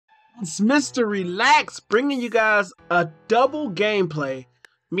It's Mr. Relax, bringing you guys a double gameplay.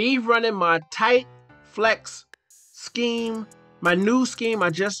 Me running my tight flex scheme, my new scheme I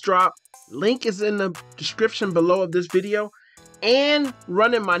just dropped. Link is in the description below of this video. And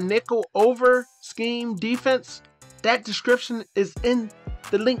running my nickel over scheme defense. That description is in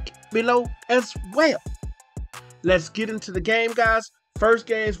the link below as well. Let's get into the game, guys. First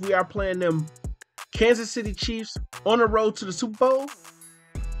games, we are playing them Kansas City Chiefs on the road to the Super Bowl.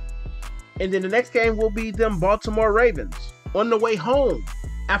 And then the next game will be them Baltimore Ravens on the way home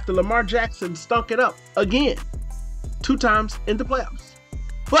after Lamar Jackson stunk it up again 2 times in the playoffs.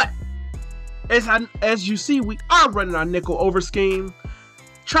 But as you see, we are running our nickel over scheme,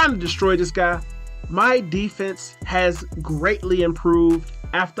 trying to destroy this guy. My defense has greatly improved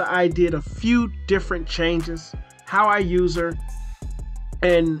after I did a few different changes, how I use her,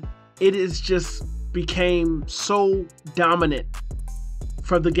 and it is just became so dominant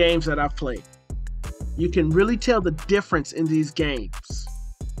for the games that I've played. You can really tell the difference in these games.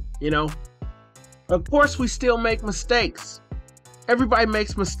 You know, of course we still make mistakes. Everybody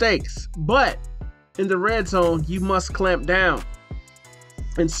makes mistakes, but in the red zone, you must clamp down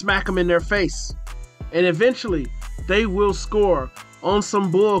and smack them in their face. And eventually they will score on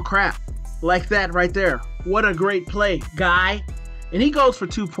some bull crap like that right there. What a great play, guy. And he goes for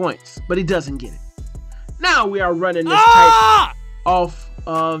 2 points, but he doesn't get it. Now we are running this tight off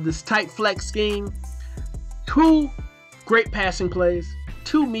of this tight flex scheme. 2 great passing plays,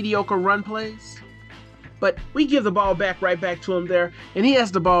 2 mediocre run plays. But we give the ball back right back to him there, and he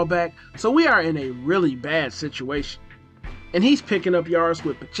has the ball back. So we are in a really bad situation. And he's picking up yards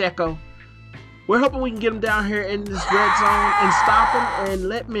with Pacheco. We're hoping we can get him down here in this red zone and stop him. And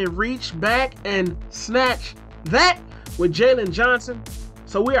let me reach back and snatch that with Jalen Johnson.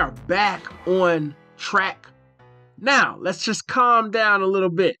 So we are back on track. Now, let's just calm down a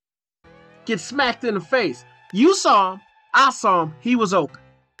little bit. Get smacked in the face. You saw him. I saw him. He was open.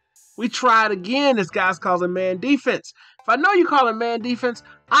 We tried again. This guy's calling man defense. If I know you call it man defense,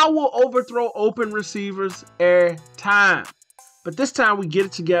 I will overthrow open receivers every time. But this time we get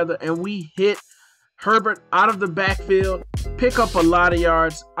it together and we hit Herbert out of the backfield, pick up a lot of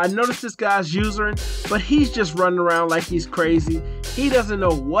yards. I noticed this guy's using, but he's just running around like he's crazy. He doesn't know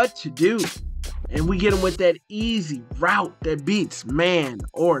what to do. And we get him with that easy route that beats man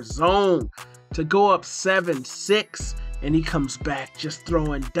or zone to go up 7-6. And he comes back just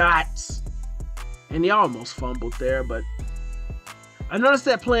throwing dots. And he almost fumbled there, but I noticed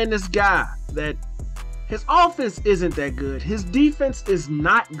that playing this guy that his offense isn't that good. His defense is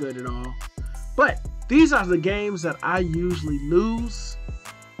not good at all. But these are the games that I usually lose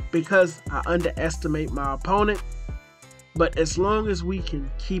because I underestimate my opponent. But as long as we can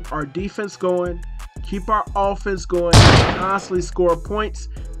keep our defense going, keep our offense going, and constantly score points,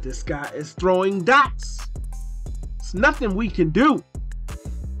 this guy is throwing dots. It's nothing we can do.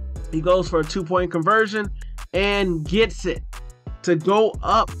 He goes for a 2-point conversion and gets it to go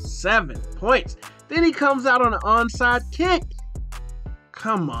up 7 points. Then he comes out on an onside kick.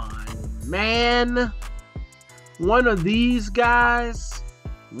 Come on, man. One of these guys.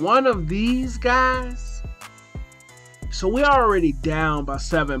 So we're already down by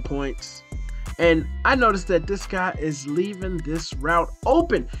 7 points. And I noticed that this guy is leaving this route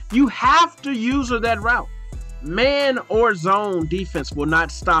open. You have to use that route. Man or zone defense will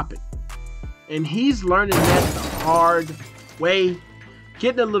not stop it. And he's learning that the hard way.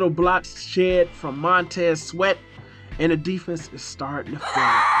 Getting a little block shed from Montez Sweat. And the defense is starting to feel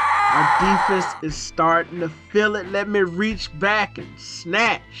it. Our defense is starting to feel it. Let me reach back and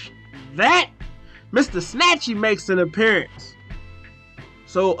snatch that. Mr. Snatchy makes an appearance.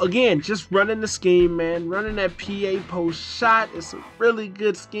 So again, just running the scheme, man. Running that PA post shot. It's a really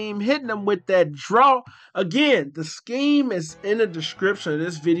good scheme. Hitting them with that draw. Again, the scheme is in the description of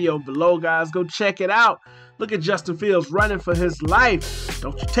this video below, guys. Go check it out. Look at Justin Fields running for his life.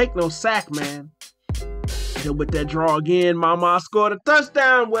 Don't you take no sack, man. Hit with that draw again. Mama scored a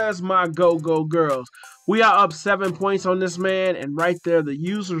touchdown. Where's my go-go girls? We are up 7 points on this man. And right there, the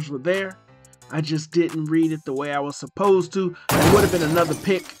users were there. I just didn't read it the way I was supposed to. It would have been another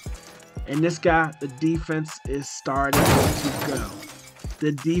pick. And this guy, the defense is starting to go.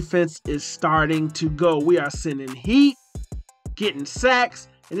 The defense is starting to go. We are sending heat, getting sacks.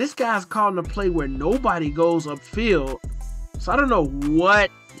 And this guy's calling a play where nobody goes upfield. So I don't know what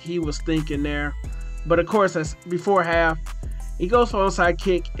he was thinking there. But of course, that's before half. He goes for onside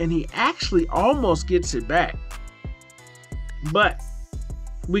kick. And he actually almost gets it back. But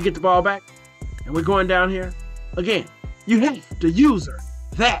we get the ball back. And we're going down here. Again, you have to use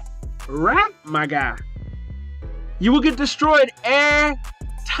that, right, my guy? You will get destroyed every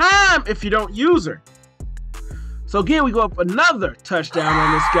time if you don't use her. So again, we go up another touchdown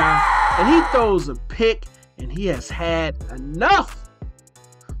on this guy, and he throws a pick, and he has had enough.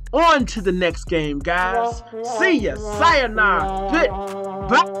 On to the next game, guys. See ya. Sayonara.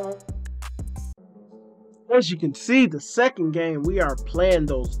 Goodbye. As you can see, the second game, we are playing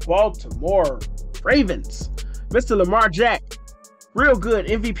those Baltimore Ravens. Mr. Lamar Jack, real good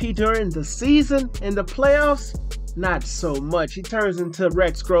MVP during the season. In the playoffs, not so much. He turns into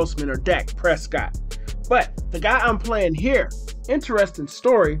Rex Grossman or Dak Prescott. But the guy I'm playing here, interesting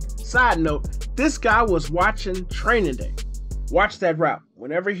story. Side note, this guy was watching training day. Watch that route.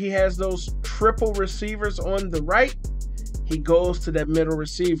 Whenever he has those triple receivers on the right, he goes to that middle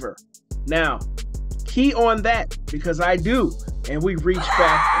receiver. Now, key on that, because I do, and we reach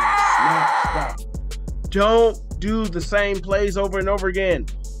back and snap. Don't do the same plays over and over again.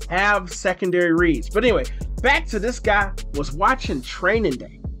 Have secondary reads. But anyway, back to this guy was watching Training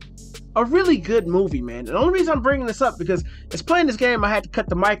Day. A really good movie, man. The only reason I'm bringing this up because it's playing this game, I had to cut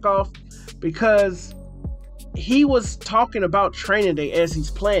the mic off because he was talking about Training Day as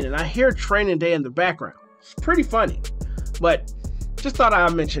he's playing, and I hear Training Day in the background. It's pretty funny, but just thought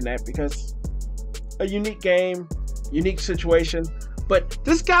I'd mention that because a unique game, unique situation. But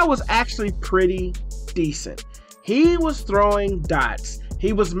this guy was actually pretty decent. He was throwing dots.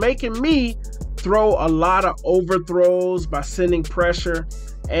 He was making me throw a lot of overthrows by sending pressure,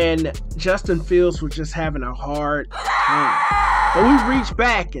 and Justin Fields was just having a hard time. But we reached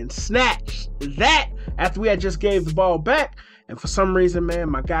back and snatched that after we had just gave the ball back. And for some reason, man,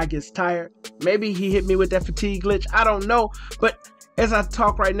 my guy gets tired. Maybe he hit me with that fatigue glitch. I don't know. But as I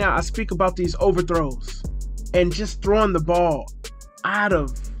talk right now, I speak about these overthrows and just throwing the ball out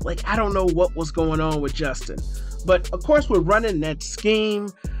of, like, I don't know what was going on with Justin. But of course, we're running that scheme,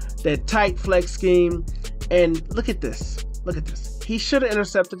 that tight flex scheme. And look at this. Look at this. He should have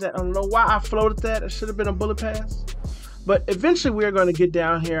intercepted that. I don't know why I floated that. It should have been a bullet pass. But eventually we're going to get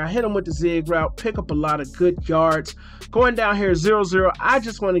down here. I hit him with the zig route, pick up a lot of good yards. Going down here 0-0, I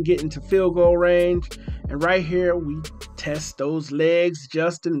just want to get into field goal range. And right here, we test those legs.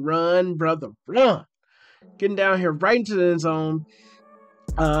 Justin, run, brother, run. Getting down here right into the end zone.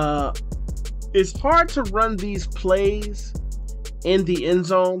 It's hard to run these plays in the end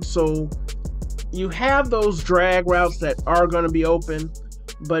zone. So you have those drag routes that are going to be open.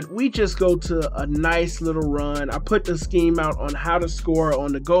 But we just go to a nice little run. I put the scheme out on how to score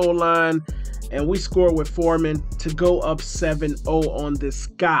on the goal line, and we score with Foreman to go up 7-0 on this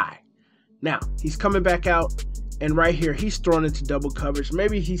guy. Now, he's coming back out, and right here, he's thrown into double coverage.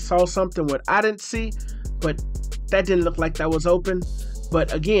 Maybe he saw something what I didn't see, but that didn't look like that was open.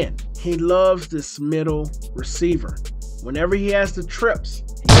 But again, he loves this middle receiver. Whenever he has the trips,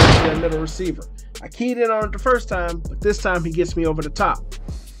 he goes to that middle receiver. I keyed in on it the first time, but this time he gets me over the top.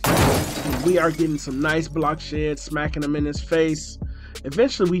 And we are getting some nice block sheds, smacking him in his face.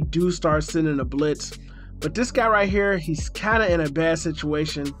 Eventually, we do start sending a blitz. But this guy right here, he's kind of in a bad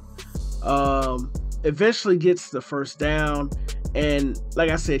situation. Eventually gets the first down. And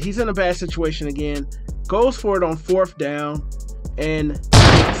like I said, he's in a bad situation again. Goes for it on 4th down and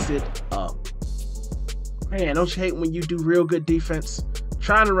picks it up. Man, don't you hate when you do real good defense?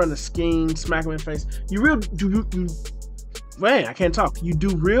 Trying to run a scheme, smack him in the face. Man, I can't talk. You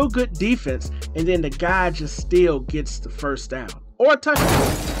do real good defense, and then the guy just still gets the first down or a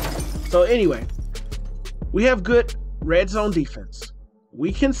touchdown. So anyway, we have good red zone defense.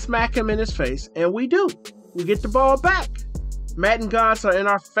 We can smack him in his face, and we do. We get the ball back. Madden gods are in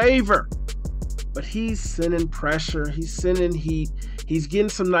our favor. But he's sending pressure. He's sending heat. He's getting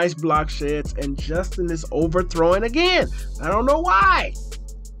some nice block sheds, and Justin is overthrowing again. I don't know why.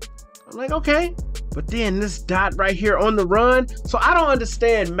 I'm like, okay. But then this dot right here on the run. So I don't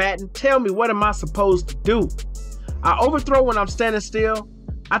understand, Madden. Tell me, what am I supposed to do? I overthrow when I'm standing still.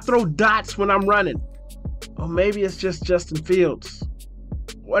 I throw dots when I'm running. Or maybe it's just Justin Fields.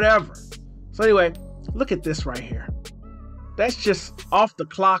 Whatever. So anyway, look at this right here. That's just off the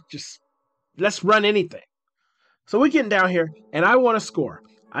clock. Just let's run anything. So we're getting down here, and I want to score.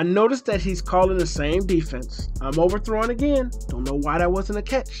 I noticed that he's calling the same defense. I'm overthrowing again. Don't know why that wasn't a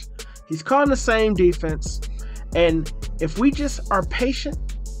catch. He's calling the same defense. And if we just are patient,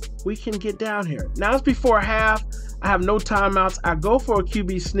 we can get down here. Now it's before half. I have no timeouts. I go for a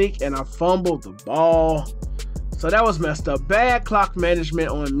QB sneak, and I fumble the ball. So that was messed up. Bad clock management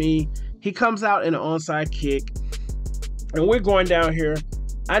on me. He comes out in an onside kick. And we're going down here.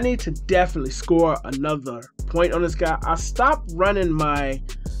 I need to definitely score another point on this guy. I stopped running my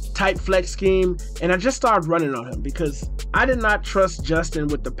tight flex scheme, and I just started running on him because I did not trust Justin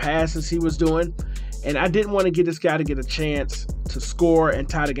with the passes he was doing. and I didn't want to get this guy to get a chance to score and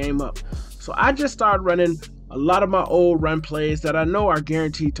tie the game up. So I just started running a lot of my old run plays that I know are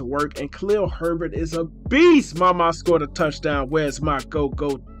guaranteed to work, and Khalil Herbert is a beast. Mama scored a touchdown. Where's my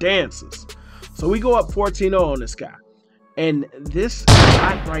go-go dancers? So we go up 14-0 on this guy. And this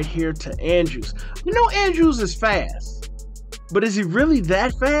shot right here to Andrews. You know Andrews is fast, but is he really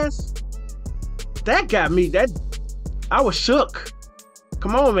that fast? That got me. I was shook.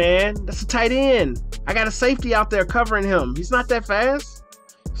 Come on, man. That's a tight end. I got a safety out there covering him. He's not that fast.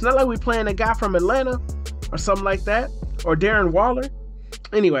 It's not like we playing a guy from Atlanta or something like that, or Darren Waller.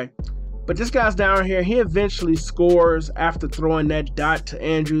 Anyway, but this guy's down here. He eventually scores after throwing that dot to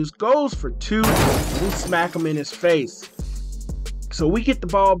Andrews. Goes for 2. And we smack him in his face. So we get the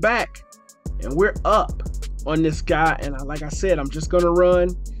ball back, and we're up on this guy. And like I said, I'm just going to run.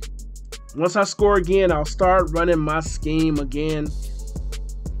 Once I score again, I'll start running my scheme again.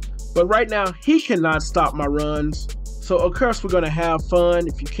 But right now, he cannot stop my runs. So, of course, we're going to have fun.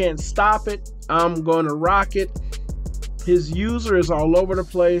 If you can't stop it, I'm going to rock it. His user is all over the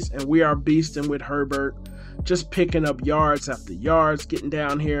place, and we are beasting with Herbert. Just picking up yards after yards, getting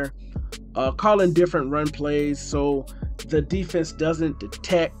down here, calling different run plays so the defense doesn't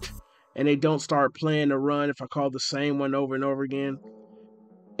detect and they don't start playing the run if I call the same one over and over again.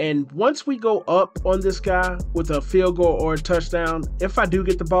 And once we go up on this guy with a field goal or a touchdown, if I do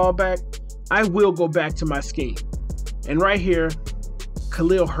get the ball back, I will go back to my scheme. And right here,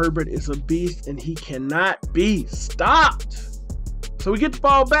 Khalil Herbert is a beast and he cannot be stopped. So we get the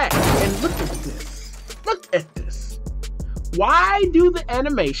ball back, and look at this. Look at this. Why do the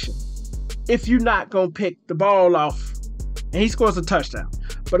animation if you're not going to pick the ball off? And he scores a touchdown.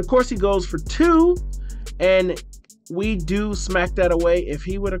 But of course he goes for 2, and we do smack that away. If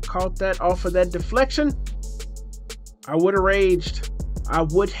he would have caught that off of that deflection, I would have raged. I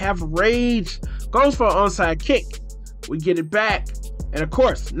would have raged. Goes for an onside kick. We get it back. And of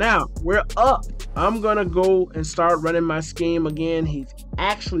course, now we're up. I'm going to go and start running my scheme again. He's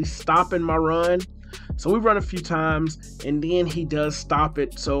actually stopping my run. So we run a few times, and then he does stop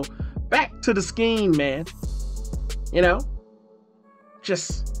it. So back to the scheme, man. You know,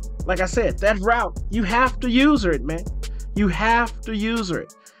 just like I said, that route, you have to use it, man. You have to use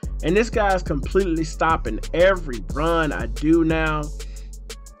it. And this guy's completely stopping every run I do now.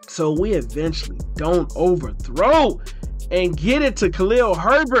 So we eventually don't overthrow and get it to Khalil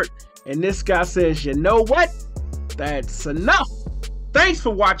Herbert. And this guy says, you know what? That's enough. Thanks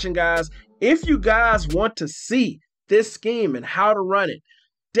for watching, guys. If you guys want to see this scheme and how to run it,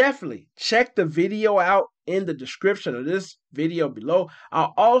 definitely check the video out in the description of this video below.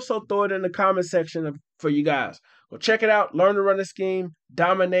 I'll also throw it in the comment section for you guys. Go check it out, learn to run the scheme,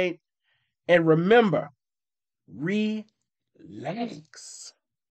 dominate, and remember, relax.